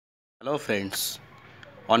Hello, friends.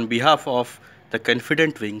 On behalf of the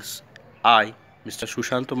Confident Wings, I, Mr.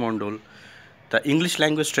 Shushanto Mondol, the English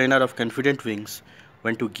language trainer of Confident Wings,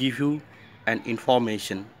 want to give you an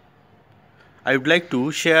information. I would like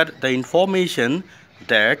to share the information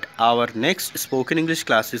that our next spoken English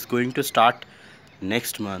class is going to start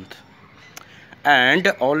next month. And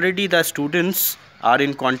already the students are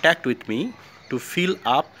in contact with me to fill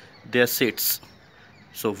up their seats.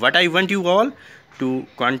 So what I want you all to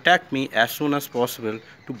contact me as soon as possible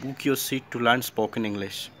to book your seat to learn spoken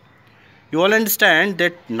English. You all understand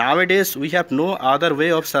that nowadays we have no other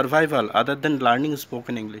way of survival other than learning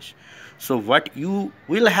spoken English. So what you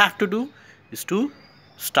will have to do is to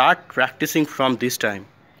start practicing from this time.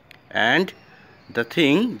 And the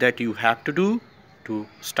thing that you have to do to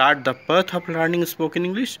start the path of learning spoken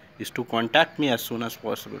English is to contact me as soon as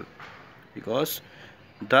possible, because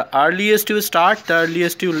the earliest you start, the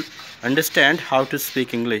earliest you understand how to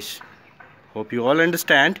speak English. Hope you all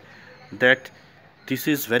understand that this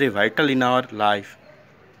is very vital in our life.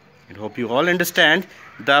 And hope you all understand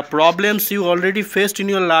the problems you already faced in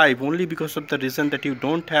your life only because of the reason that you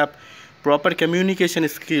don't have proper communication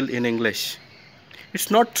skill in English.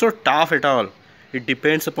 It's not so tough at all. It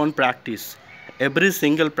depends upon practice. Every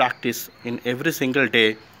single practice in every single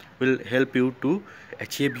day will help you to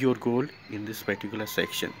achieve your goal in this particular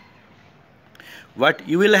section. What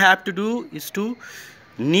you will have to do is to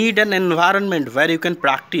need an environment where you can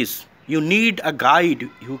practice. You need a guide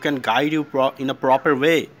who can guide you in a proper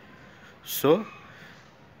way. So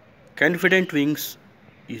Confident Wings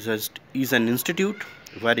is an institute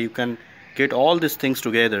where you can get all these things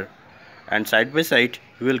together, and side by side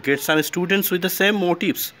you will get some students with the same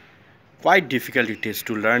motives. Quite difficult it is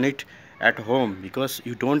to learn it at home because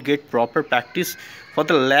you don't get proper practice for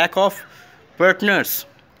the lack of partners.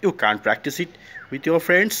 You can't practice it with your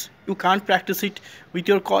friends, you can't practice it with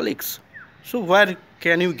your colleagues. So where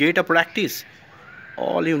can you get a practice?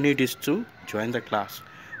 All you need is to join the class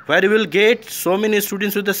where you will get so many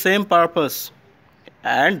students with the same purpose,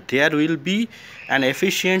 and there will be an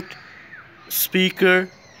efficient speaker,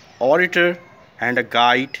 orator, and a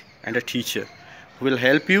guide and a teacher who will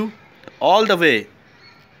help you all the way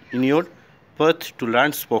in your path to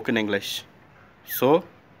learn spoken English. So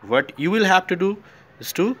what you will have to do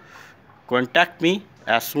is to contact me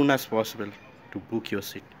as soon as possible to book your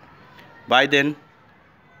seat. By then,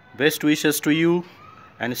 best wishes to you,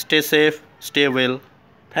 and stay safe, stay well.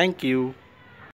 Thank you.